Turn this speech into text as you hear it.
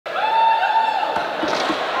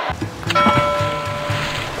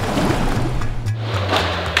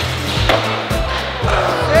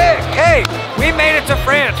We made it to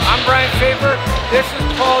France. I'm Brian Schaefer. This is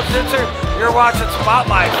Paul Zitzer. You're watching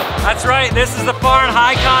Spotlight. That's right. This is the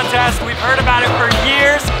Fahrenheit contest. We've heard about it for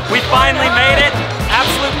years. We finally made it.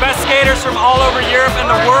 Absolute best skaters from all over Europe and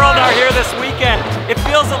the world are here this weekend. It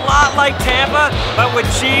feels a lot like Tampa, but with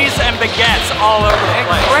cheese and baguettes all over the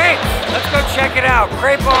place. Great. Let's go check it out.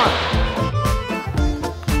 Crepe on.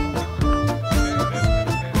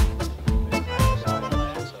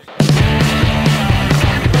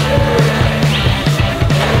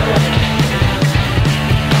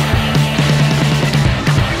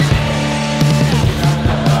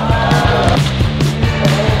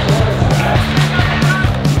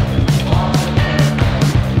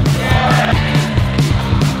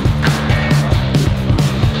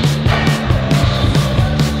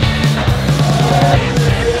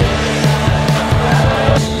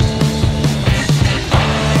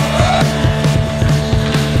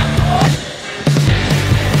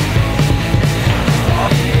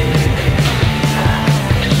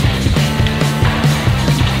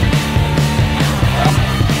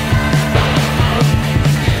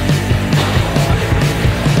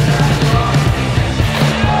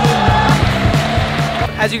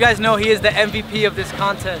 As you guys know, he is the MVP of this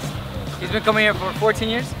contest. He's been coming here for 14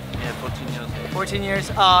 years? Yeah, 14 years. 14 years.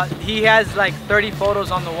 He has like 30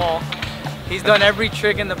 photos on the wall. He's done every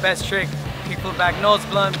trick and the best trick. Kickflip back nose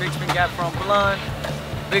blunt, big spin gap front blunt,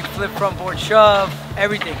 big flip front board shove,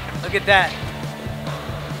 everything. Look at that.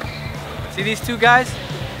 See these two guys?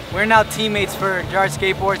 We're now teammates for Jar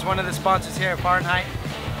Skateboards, one of the sponsors here at Fahrenheit.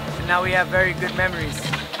 And now we have very good memories.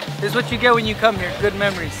 This is what you get when you come here, good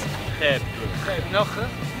memories. No,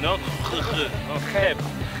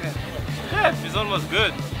 It's almost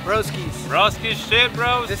good. Broskies. Broskies shit,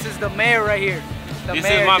 bros. This is the mayor right here. This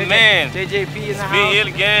is my man. JJP in the Hirt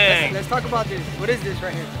house. gang. Let's talk about this. What is this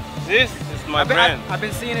right here? This is my brand. I've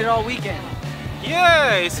been seeing it all weekend.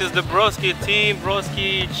 Yeah, this is the Broski team,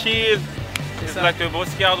 Broski chill. It's like the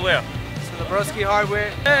Broski hardware. So the Broski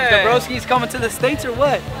hardware. Yeah. The Broski's coming to the States or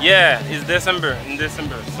what? Yeah, it's in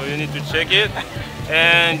December. So you need to check it.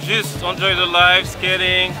 And just enjoy the life,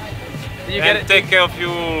 skating, and take care of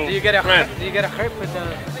your friend. Do you get a crepe with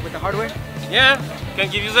the hardware? Yeah, can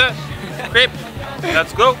give you that. Crepe.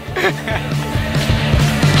 Let's go.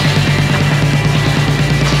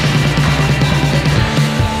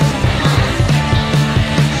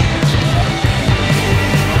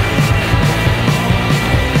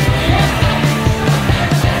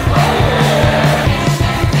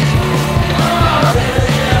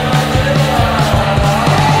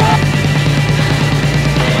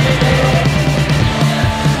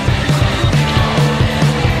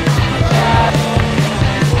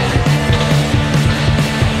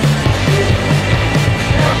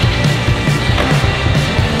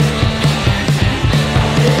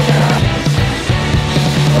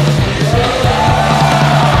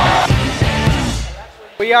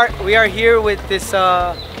 We are here with this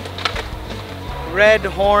red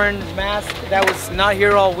horn mask that was not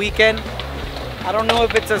here all weekend. I don't know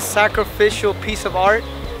if it's a sacrificial piece of art,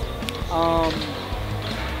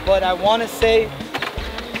 but I want to say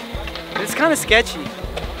it's kind of sketchy,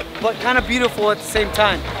 but kind of beautiful at the same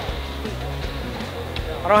time.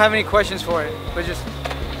 I don't have any questions for it, but just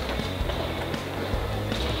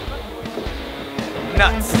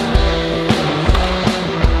nuts.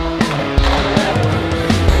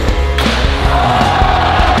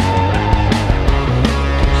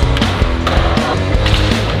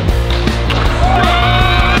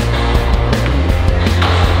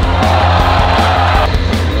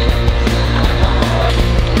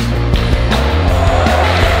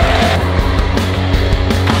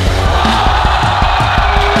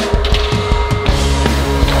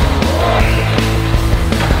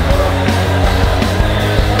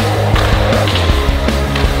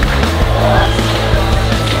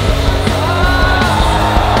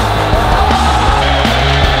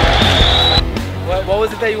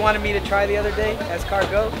 That you wanted me to try the other day,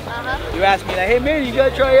 escargot? You asked me like, hey man, you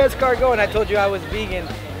gotta try escargot, and I told you I was vegan,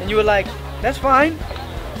 and you were like, that's fine,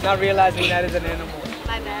 not realizing that is an animal.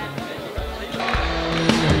 My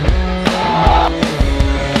bad.